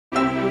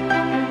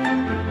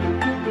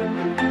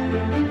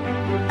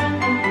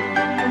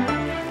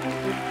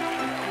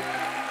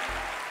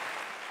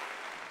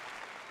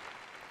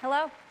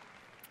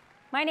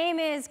My name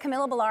is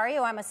Camila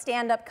Ballario. I'm a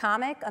stand-up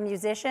comic, a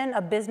musician,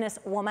 a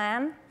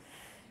businesswoman.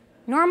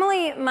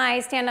 Normally,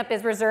 my stand-up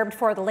is reserved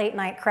for the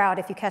late-night crowd,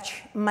 if you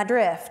catch my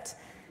drift.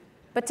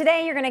 But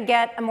today, you're going to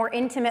get a more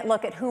intimate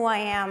look at who I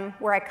am,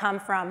 where I come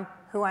from,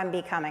 who I'm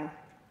becoming.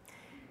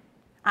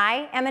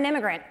 I am an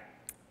immigrant.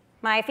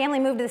 My family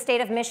moved to the state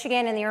of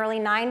Michigan in the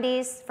early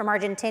 90s from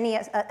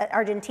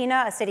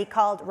Argentina, a city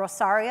called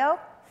Rosario.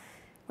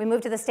 We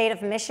moved to the state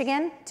of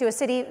Michigan, to a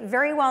city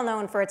very well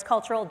known for its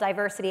cultural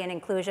diversity and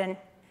inclusion.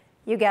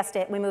 You guessed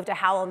it, we moved to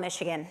Howell,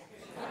 Michigan.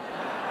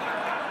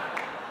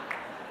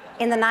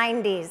 In the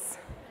 90s.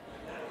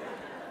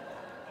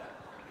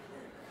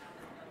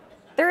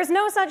 There is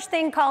no such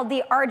thing called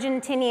the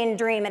Argentinian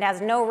dream. It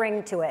has no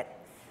ring to it.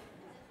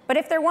 But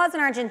if there was an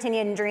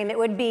Argentinian dream, it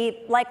would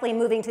be likely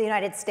moving to the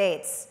United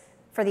States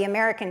for the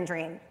American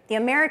dream. The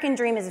American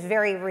dream is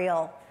very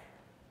real.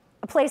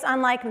 A place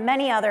unlike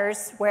many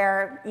others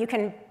where you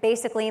can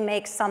basically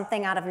make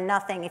something out of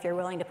nothing if you're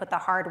willing to put the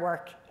hard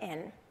work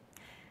in.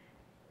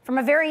 From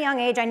a very young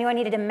age, I knew I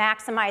needed to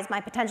maximize my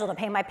potential to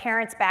pay my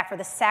parents back for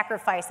the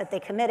sacrifice that they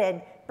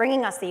committed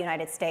bringing us to the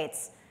United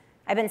States.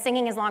 I've been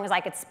singing as long as I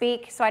could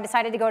speak, so I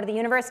decided to go to the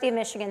University of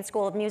Michigan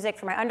School of Music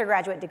for my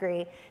undergraduate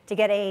degree to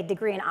get a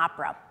degree in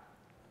opera.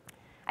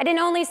 I didn't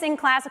only sing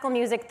classical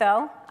music,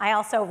 though. I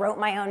also wrote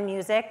my own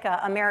music,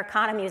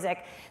 Americana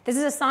music. This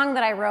is a song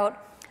that I wrote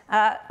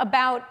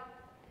about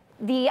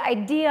the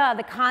idea,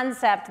 the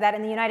concept that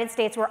in the United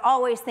States we're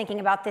always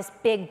thinking about this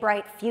big,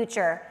 bright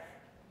future,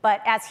 but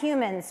as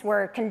humans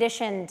we're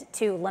conditioned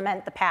to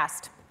lament the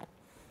past.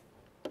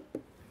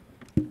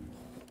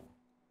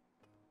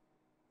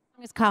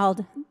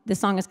 This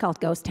song is called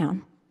Ghost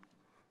Town.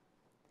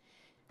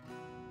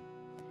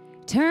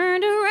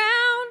 Turned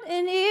around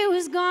and it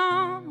was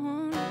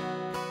gone.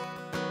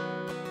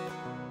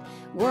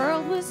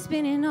 World was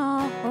spinning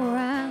all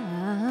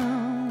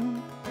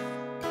around.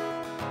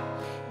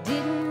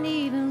 Didn't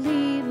even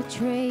leave a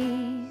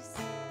trace.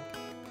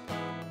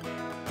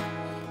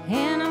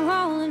 And I'm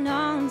holding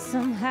on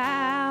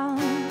somehow.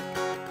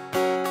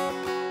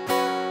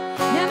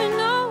 Never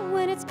know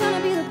when it's gonna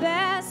be the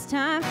best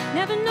time.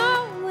 Never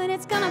know when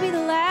it's gonna be the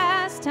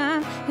last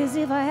time. 'Cause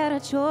if I had a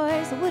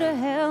choice, I would've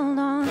held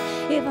on.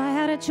 If I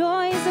had a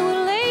choice, I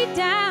would've laid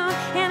down.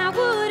 And I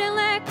wouldn't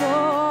let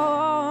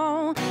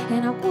go.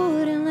 And I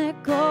wouldn't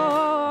let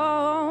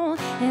go.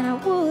 And I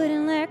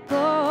wouldn't let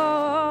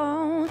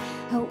go.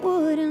 I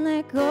wouldn't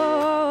let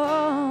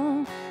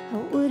go. I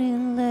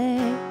wouldn't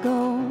let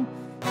go.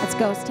 That's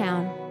Ghost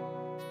Town.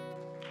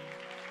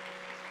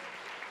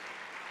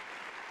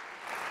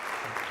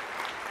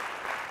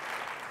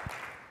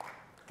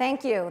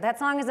 Thank you. That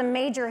song is a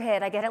major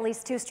hit. I get at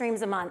least 2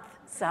 streams a month,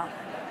 so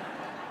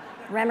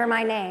remember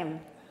my name.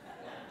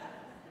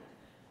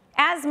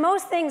 As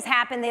most things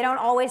happen, they don't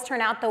always turn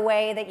out the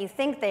way that you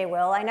think they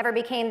will. I never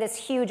became this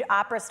huge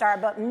opera star,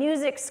 but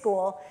music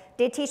school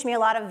did teach me a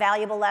lot of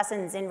valuable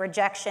lessons in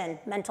rejection,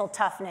 mental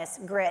toughness,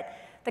 grit.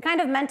 The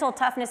kind of mental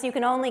toughness you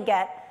can only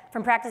get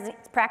from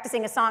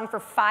practicing a song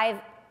for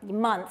 5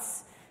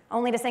 months,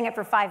 only to sing it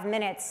for 5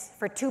 minutes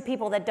for 2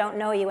 people that don't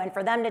know you and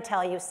for them to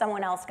tell you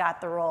someone else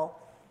got the role.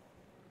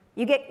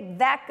 You get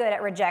that good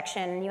at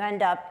rejection, you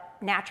end up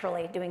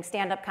naturally doing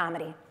stand-up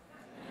comedy,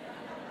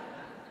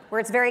 where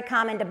it's very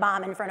common to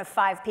bomb in front of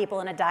 5 people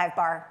in a dive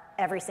bar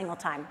every single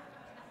time.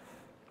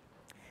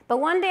 But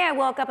one day I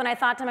woke up and I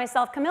thought to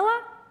myself,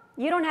 Camila,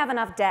 you don't have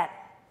enough debt.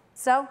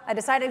 So I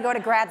decided to go to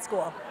grad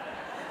school.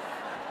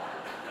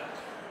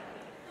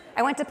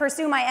 I went to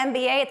pursue my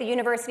MBA at the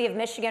University of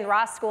Michigan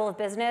Ross School of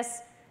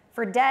Business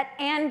for debt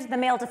and the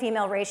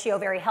male-to-female ratio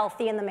very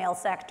healthy in the male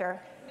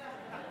sector.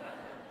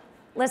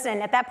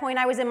 Listen, at that point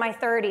I was in my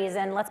 30s,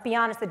 and let's be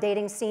honest, the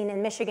dating scene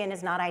in Michigan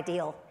is not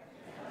ideal.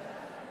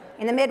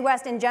 In the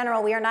Midwest in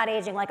general, we are not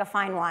aging like a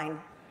fine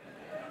wine.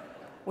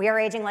 We are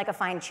aging like a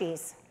fine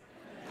cheese.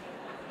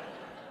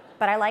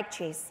 But I like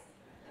cheese.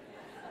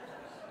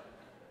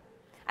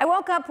 I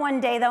woke up one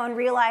day, though, and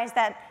realized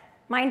that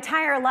my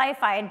entire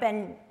life I had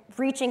been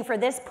reaching for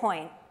this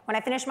point. When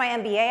I finished my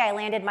MBA, I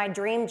landed my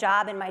dream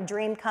job in my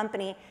dream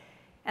company,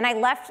 and I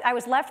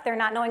was left there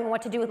not knowing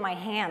what to do with my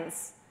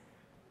hands.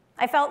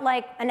 I felt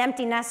like an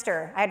empty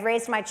nester. I had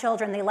raised my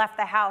children, they left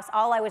the house.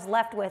 All I was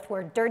left with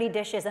were dirty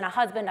dishes and a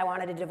husband I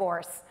wanted to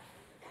divorce.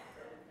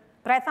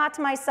 But I thought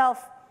to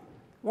myself,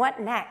 what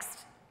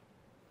next?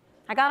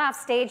 I got off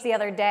stage the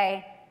other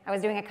day. I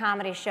was doing a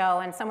comedy show,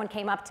 and someone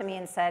came up to me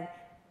and said,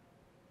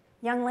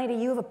 young lady,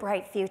 you have a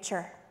bright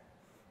future.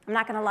 I'm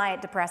not gonna lie,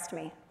 it depressed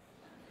me.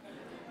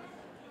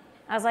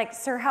 I was like,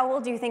 sir, how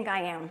old do you think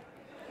I am?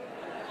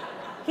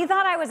 He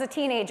thought I was a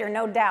teenager,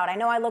 no doubt. I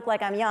know I look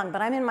like I'm young,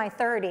 but I'm in my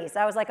 30s.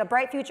 I was like, a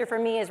bright future for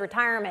me is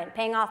retirement,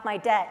 paying off my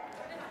debt,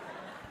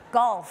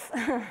 golf.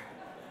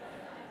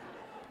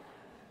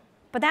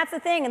 But that's the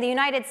thing, in the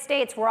United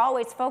States, we're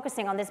always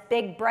focusing on this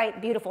big,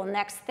 bright, beautiful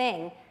next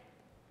thing,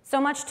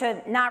 so much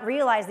to not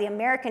realize the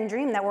American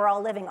dream that we're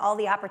all living, all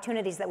the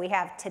opportunities that we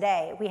have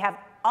today. We have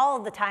all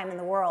of the time in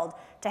the world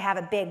to have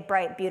a big,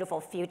 bright,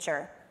 beautiful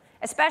future,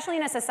 especially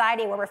in a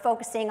society where we're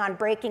focusing on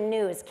breaking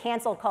news,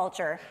 cancel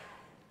culture,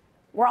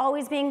 We're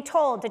always being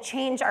told to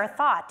change our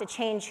thought, to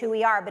change who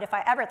we are, but if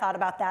I ever thought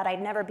about that,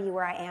 I'd never be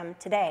where I am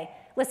today.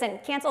 Listen,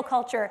 cancel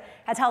culture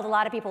has held a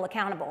lot of people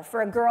accountable.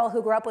 For a girl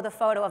who grew up with a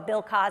photo of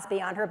Bill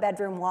Cosby on her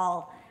bedroom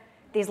wall,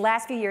 these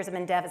last few years have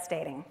been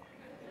devastating.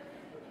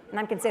 And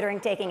I'm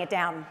considering taking it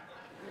down.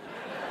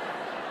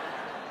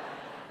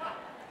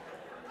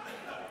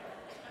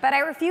 But I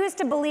refuse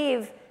to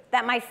believe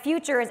that my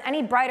future is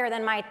any brighter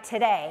than my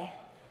today.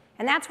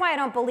 And that's why I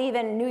don't believe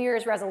in New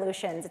Year's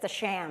resolutions. It's a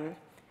sham.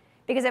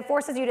 Because it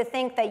forces you to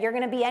think that you're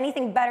going to be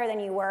anything better than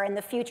you were in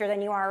the future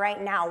than you are right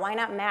now. Why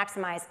not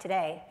maximize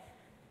today?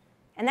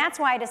 And that's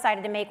why I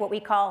decided to make what we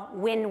call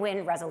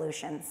win-win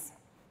resolutions.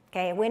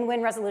 Okay, a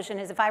win-win resolution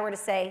is if I were to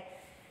say,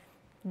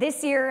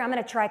 this year I'm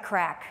going to try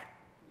crack.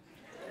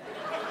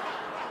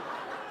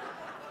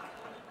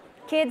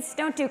 Kids,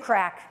 don't do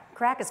crack.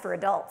 Crack is for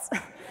adults.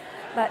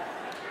 But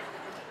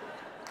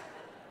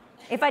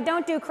if I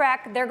don't do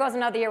crack, there goes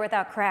another year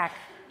without crack.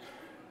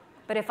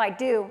 But if I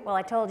do, well,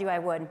 I told you I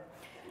would.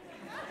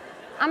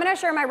 I'm going to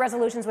share my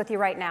resolutions with you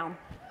right now.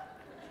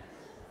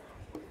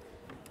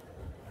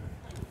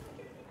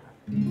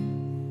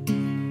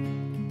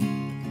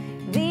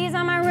 These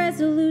are my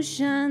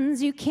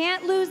resolutions. You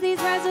can't lose these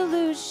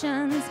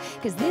resolutions,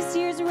 because this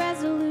year's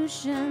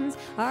resolutions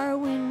are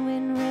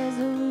win-win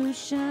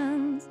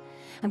resolutions.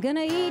 I'm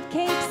gonna eat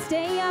cake,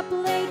 stay up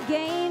late,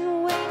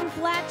 gain weight, and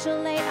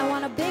flatulate. I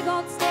want a big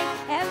old steak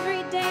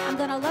every day. I'm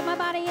gonna love my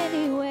body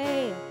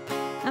anyway.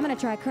 I'm gonna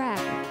try crack.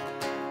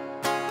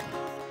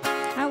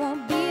 I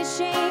won't be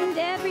ashamed,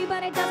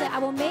 everybody does it. I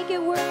will make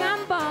it work,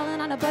 I'm balling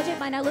on a budget.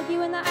 Might not look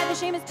you in the eye, the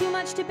shame is too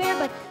much to bear,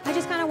 but I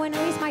just kinda wanna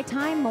waste my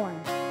time more.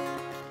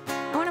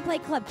 I wanna play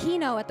Club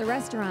Keno at the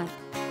restaurant.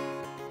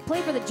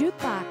 Play for the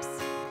jukebox.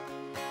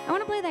 I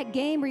want to play that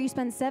game where you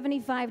spend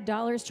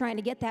 $75 trying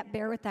to get that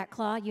bear with that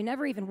claw. You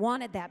never even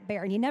wanted that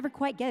bear, and you never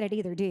quite get it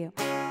either, do you?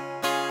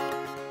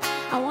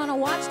 I want to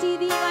watch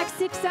TV like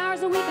 6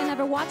 hours a week. I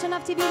never watch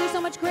enough TV. There's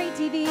so much great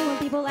TV. When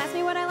people ask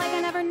me what I like,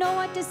 I never know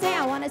what to say.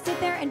 I want to sit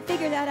there and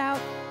figure that out.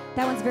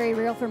 That one's very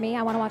real for me.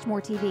 I want to watch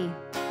more TV.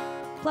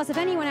 Plus, if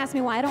anyone asks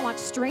me why I don't watch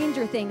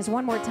Stranger Things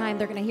one more time,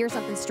 they're going to hear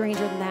something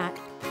stranger than that.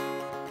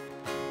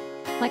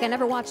 Like I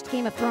never watched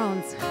Game of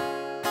Thrones.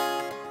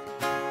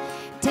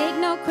 Take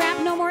no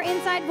crap, no more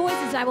inside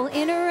voices. I will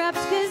interrupt,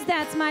 because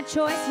that's my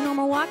choice. No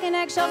more walking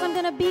eggshells, I'm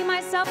gonna be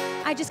myself.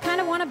 I just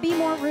kind of want to be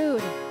more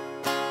rude.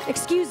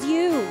 Excuse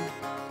you.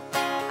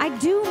 I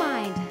do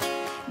mind.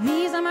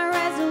 These are my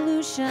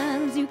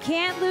resolutions. You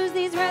can't lose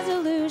these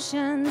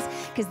resolutions,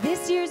 because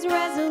this year's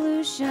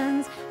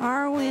resolutions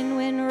are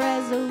win-win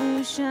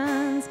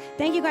resolutions.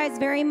 Thank you guys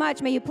very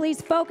much. May you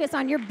please focus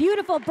on your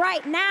beautiful,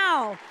 bright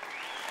now.